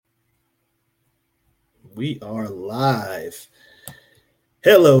We are live.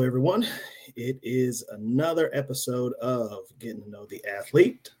 Hello, everyone. It is another episode of Getting to Know the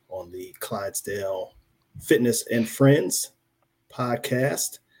Athlete on the Clydesdale Fitness and Friends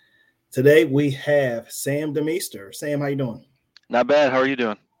podcast. Today we have Sam Demeester. Sam, how you doing? Not bad. How are you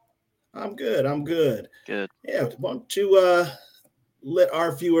doing? I'm good. Good. Yeah, why don't you let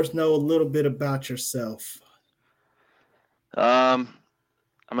our viewers know a little bit about yourself? I'll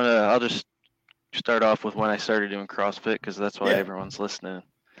just start off with when I started doing CrossFit because that's why everyone's listening.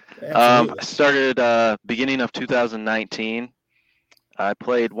 Absolutely. I started beginning of 2019. I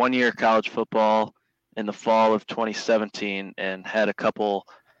played 1 year college football in the fall of 2017 and had a couple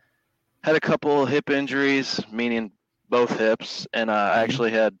hip injuries, meaning both hips, and I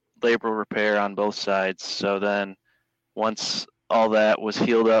actually had labral repair on both sides. So then once all that was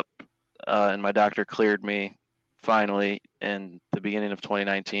healed up and my doctor cleared me finally in the beginning of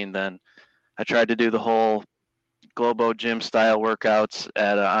 2019, then I tried to do the whole Globo gym style workouts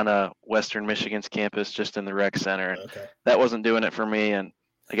on a Western Michigan's campus just in the rec center. And that wasn't doing it for me. And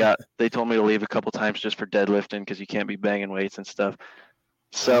they told me to leave a couple times just for deadlifting because you can't be banging weights and stuff.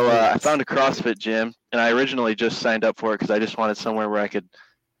 So I found a CrossFit gym, and I originally just signed up for it because I just wanted somewhere where I could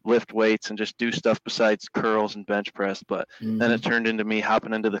lift weights and just do stuff besides curls and bench press. But then it turned into me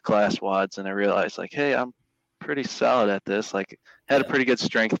hopping into the class wads, and I realized, like, hey, I'm pretty solid at this. Like, had a pretty good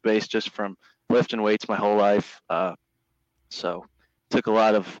strength base just from lifting weights my whole life. So took a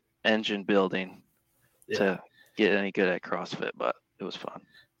lot of engine building to get any good at CrossFit, but it was fun.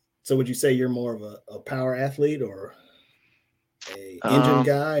 So would you say you're more of a power athlete or a engine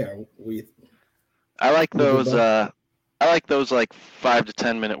guy, or I like those. I like those like 5 to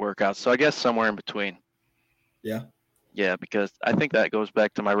 10 minute workouts. So I guess somewhere in between. Yeah. Yeah, because I think that goes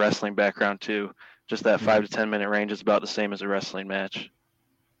back to my wrestling background too. Just that 5 to 10 minute range is about the same as a wrestling match.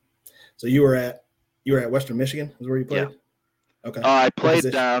 So you were at Western Michigan is where you played? Yeah. Okay. I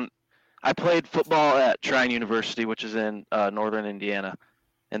played football at Trident University, which is in northern Indiana.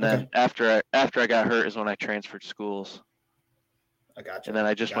 And then after I got hurt is when I transferred schools. I got you. And then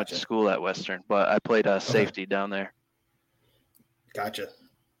I just went to school at Western, but I played safety down there. Gotcha.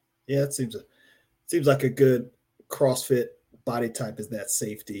 Yeah, it seems like a good CrossFit body type is that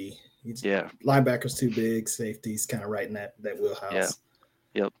safety. Linebackers too big, safety's kind of right in that wheelhouse.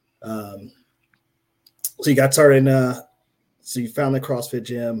 Yeah. Yep. So you got started so you found the CrossFit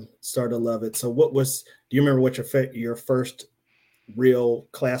gym, started to love it. So do you remember what your first real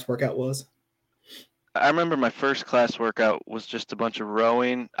class workout was? I remember my first class workout was just a bunch of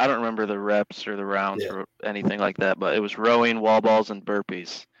rowing. I don't remember the reps or the rounds or anything like that, but it was rowing, wall balls, and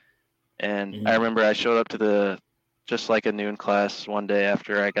burpees. And I remember I showed up to just like a noon class one day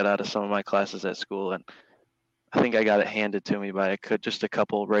after I got out of some of my classes at school, and I think I got it handed to me by just a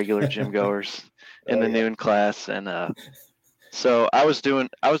couple regular gym goers in the noon class. And so I was doing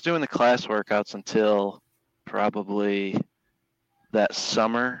the class workouts until probably that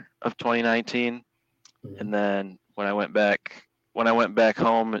summer of 2019. And then when I went back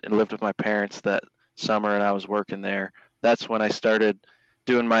home and lived with my parents that summer and I was working there, that's when I started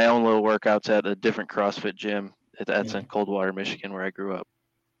doing my own little workouts at a different CrossFit gym that's in Coldwater, Michigan, where I grew up.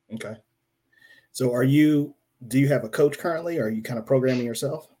 Okay. So do you have a coach currently, or are you kind of programming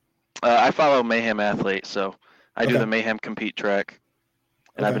yourself? I follow Mayhem Athlete, so I do the Mayhem Compete track.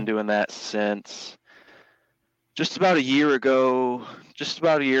 And I've been doing that since just about a year ago,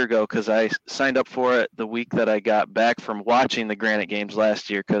 because I signed up for it the week that I got back from watching the Granite games last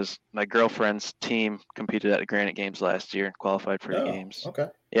year, because my girlfriend's team competed at the Granite games last year and qualified for the games. Okay.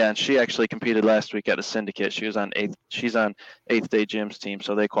 Yeah, and she actually competed last week at a syndicate. She's on Eighth Day Gym's team,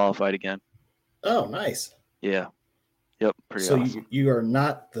 so they qualified again. Oh, nice. Yeah. Yep, pretty awesome. So you are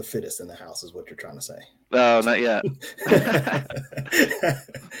not the fittest in the house is what you're trying to say. No, not yet.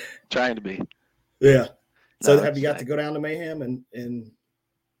 Trying to be. Yeah. So have you got to go down to Mayhem and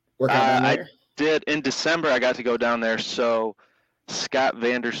work out down there? I did. In December, I got to go down there. So Scott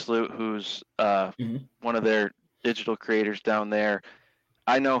Vandersloot, who's one of their digital creators down there,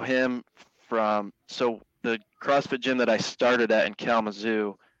 I know him from the CrossFit gym that I started at in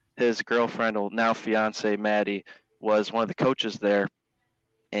Kalamazoo. His girlfriend, now fiance Maddie, was one of the coaches there.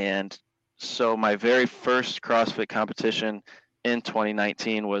 And so my very first CrossFit competition in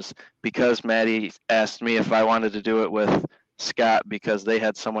 2019 was because Maddie asked me if I wanted to do it with Scott because they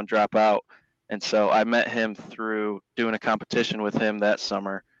had someone drop out. And so I met him through doing a competition with him that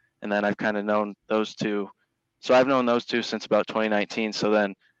summer. And then I've kind of known those two. So I've known those two since about 2019. So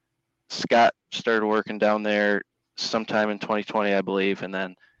then Scott started working down there sometime in 2020, I believe. And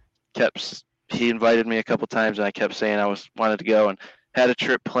then he invited me a couple times and I kept saying I wanted to go and had a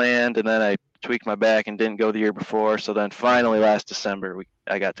trip planned. And then I tweaked my back and didn't go the year before. So then finally last December,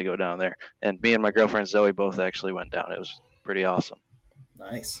 I got to go down there. And me and my girlfriend Zoe both actually went down. It was pretty awesome.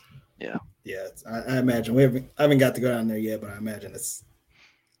 Nice. Yeah. Yeah, I imagine I haven't got to go down there yet, but I imagine it's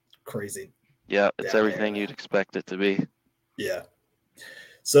crazy. Yeah, it's everything you'd expect it to be. Yeah.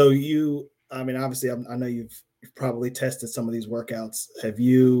 So obviously, I know you've probably tested some of these workouts. Have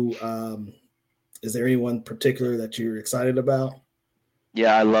you? Is there anyone particular that you're excited about?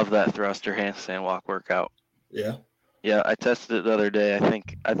 Yeah, I love that thruster handstand walk workout. Yeah. Yeah, I tested it the other day. I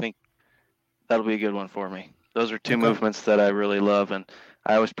think that'll be a good one for me. Those are two movements that I really love, and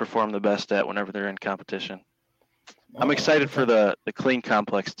I always perform the best at whenever they're in competition. I'm excited for the clean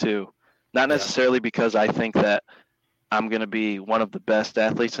complex too. Not necessarily because I think that I'm going to be one of the best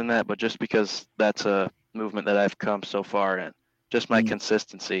athletes in that, but just because that's a movement that I've come so far in. Just my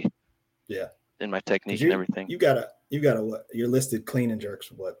consistency. Yeah. In my technique and everything. You got a what? Your listed clean and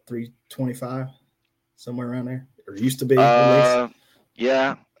jerks, what, 325? Somewhere around there? Or used to be at least?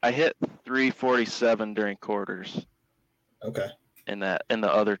 Yeah. I hit 347 during quarters. Okay. In the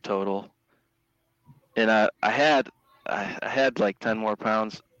other total. And I had like 10 more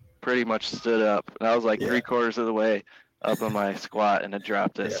pounds pretty much stood up. And I was like 3/4 of the way up on my squat and it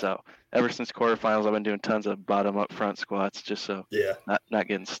dropped it. Yeah. So ever since quarterfinals, I've been doing tons of bottom up front squats just so not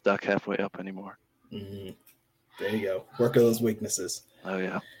getting stuck halfway up anymore. Mm-hmm. There you go. Work on those weaknesses. Oh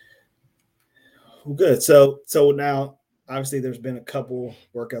yeah. Well, good. So now obviously there's been a couple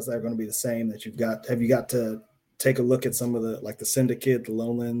workouts that are going to be the same that you've got. Have you got to take a look at some of the syndicate, the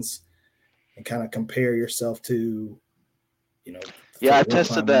lowlands, and kind of compare yourself to, Yeah, I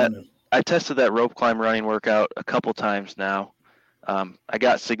tested that. I tested that rope climb running workout a couple times now. I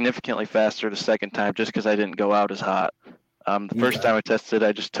got significantly faster the second time just because I didn't go out as hot. The first time I tested,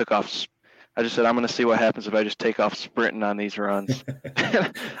 I just took off. I just said, I'm going to see what happens if I just take off sprinting on these runs.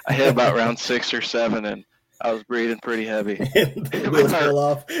 I hit about round 6 or 7, and I was breathing pretty heavy.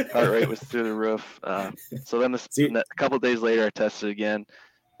 Heart rate was through the roof. So then a couple of days later, I tested again,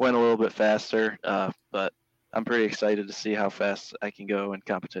 went a little bit faster, but I'm pretty excited to see how fast I can go in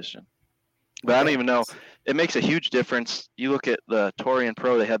competition. But I don't even know. It makes a huge difference. You look at the Torian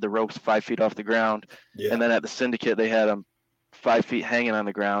Pro, they had the ropes 5 feet off the ground. Yeah. And then at the Syndicate, they had them 5 feet hanging on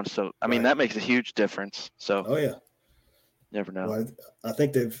the ground. So, I mean, that makes a huge difference. So, never know. Well, I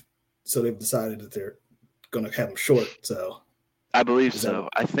think they've decided that they're going to have them short. So, I believe so.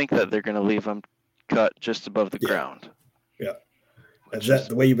 I think that they're going to leave them cut just above the ground. Yeah. Is that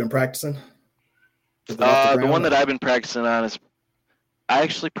the way you've been practicing? The one that I've been practicing on is I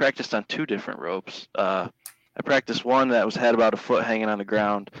actually practiced on 2 different ropes. I practiced one that had about a foot hanging on the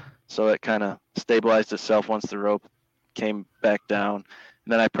ground, so it kind of stabilized itself once the rope came back down.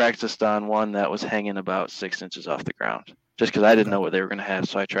 And then I practiced on one that was hanging about 6 inches off the ground, just because I didn't know what they were going to have,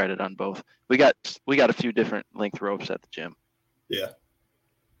 so I tried it on both. We got a few different length ropes at the gym. Yeah.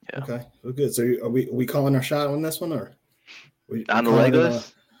 Okay. Well, good. So are we calling our shot on this one, or on the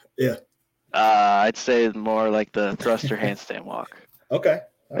legless? Yeah. I'd say more like the thruster handstand walk. Okay.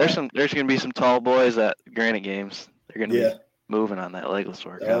 There's going to be some tall boys at Granite games. They're going to be moving on that legless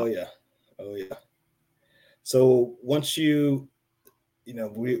workout. Oh yeah. So once we're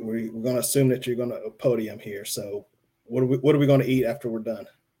going to assume that you're going to podium here. So what are we going to eat after we're done?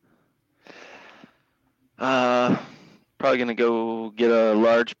 Probably going to go get a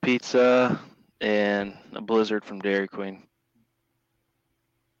large pizza and a Blizzard from Dairy Queen.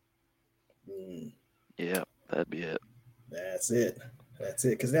 Yeah, that'd be it. That's it.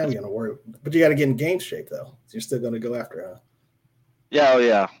 Because now you're going to worry. But you got to get in game shape, though. So you're still going to go after it, huh? Yeah,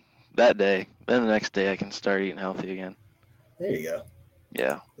 yeah. That day. Then the next day I can start eating healthy again. There you go.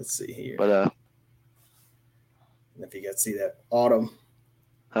 Yeah. Let's see here. But if you got to see that autumn.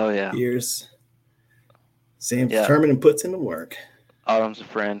 Oh, yeah. Years. Sam's determined and puts in the work. Autumn's a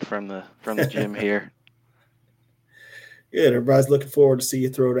friend from the gym here. Good. Everybody's looking forward to see you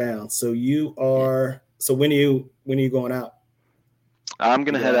throw down. So you are. So when are you going out? I'm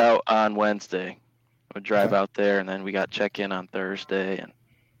gonna head out on Wednesday. I would drive out there, and then we got check-in on Thursday, and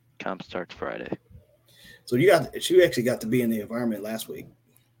comp starts Friday. So you actually got to be in the environment last week.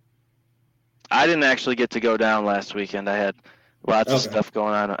 I didn't actually get to go down last weekend. I had lots of stuff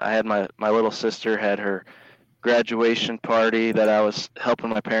going on. I had my little sister had her graduation party that I was helping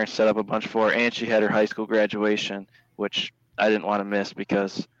my parents set up a bunch for, and she had her high school graduation, which I didn't want to miss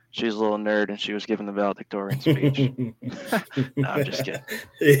because she's a little nerd and she was giving the valedictorian speech. No, I'm just kidding.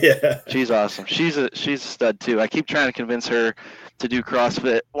 Yeah. She's awesome. She's a stud too. I keep trying to convince her to do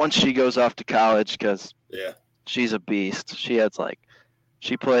CrossFit once she goes off to college because she's a beast. She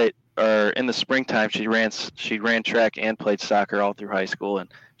played in the springtime, she ran track and played soccer all through high school,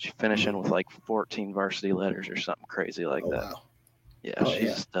 and she's finishing with like 14 varsity letters or something crazy like that. Wow. Yeah, she's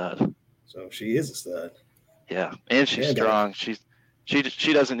a stud. So she is a stud. Yeah, and she's strong. She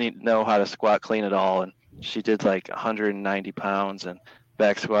doesn't know how to squat clean at all, and she did like 190 pounds and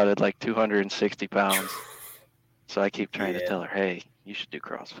back squatted like 260 pounds. So I keep trying to tell her, hey, you should do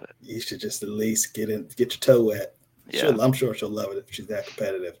CrossFit. You should just at least get your toe wet. Yeah. I'm sure she'll love it if she's that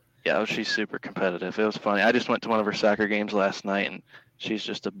competitive. Yeah, she's super competitive. It was funny. I just went to one of her soccer games last night, and she's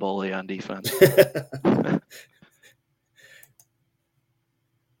just a bully on defense.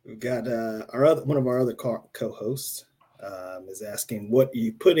 We've got one of our other co-hosts is asking, what are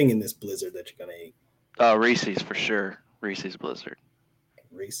you putting in this blizzard that you're going to eat? Oh, Reese's for sure. Reese's Blizzard.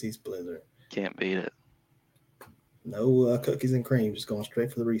 Reese's Blizzard. Can't beat it. No cookies and cream, just going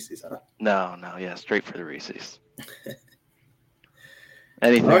straight for the Reese's, huh? No, yeah, straight for the Reese's.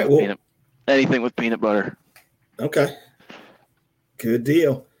 Anything with peanut butter. Okay. Good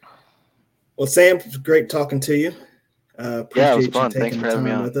deal. Well, Sam, it was great talking to you. Appreciate it was fun. You taking Thanks for having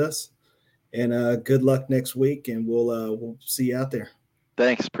me on with us. And good luck next week, and we'll see you out there.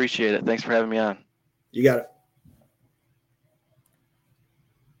 Thanks. Appreciate it. Thanks for having me on. You got it.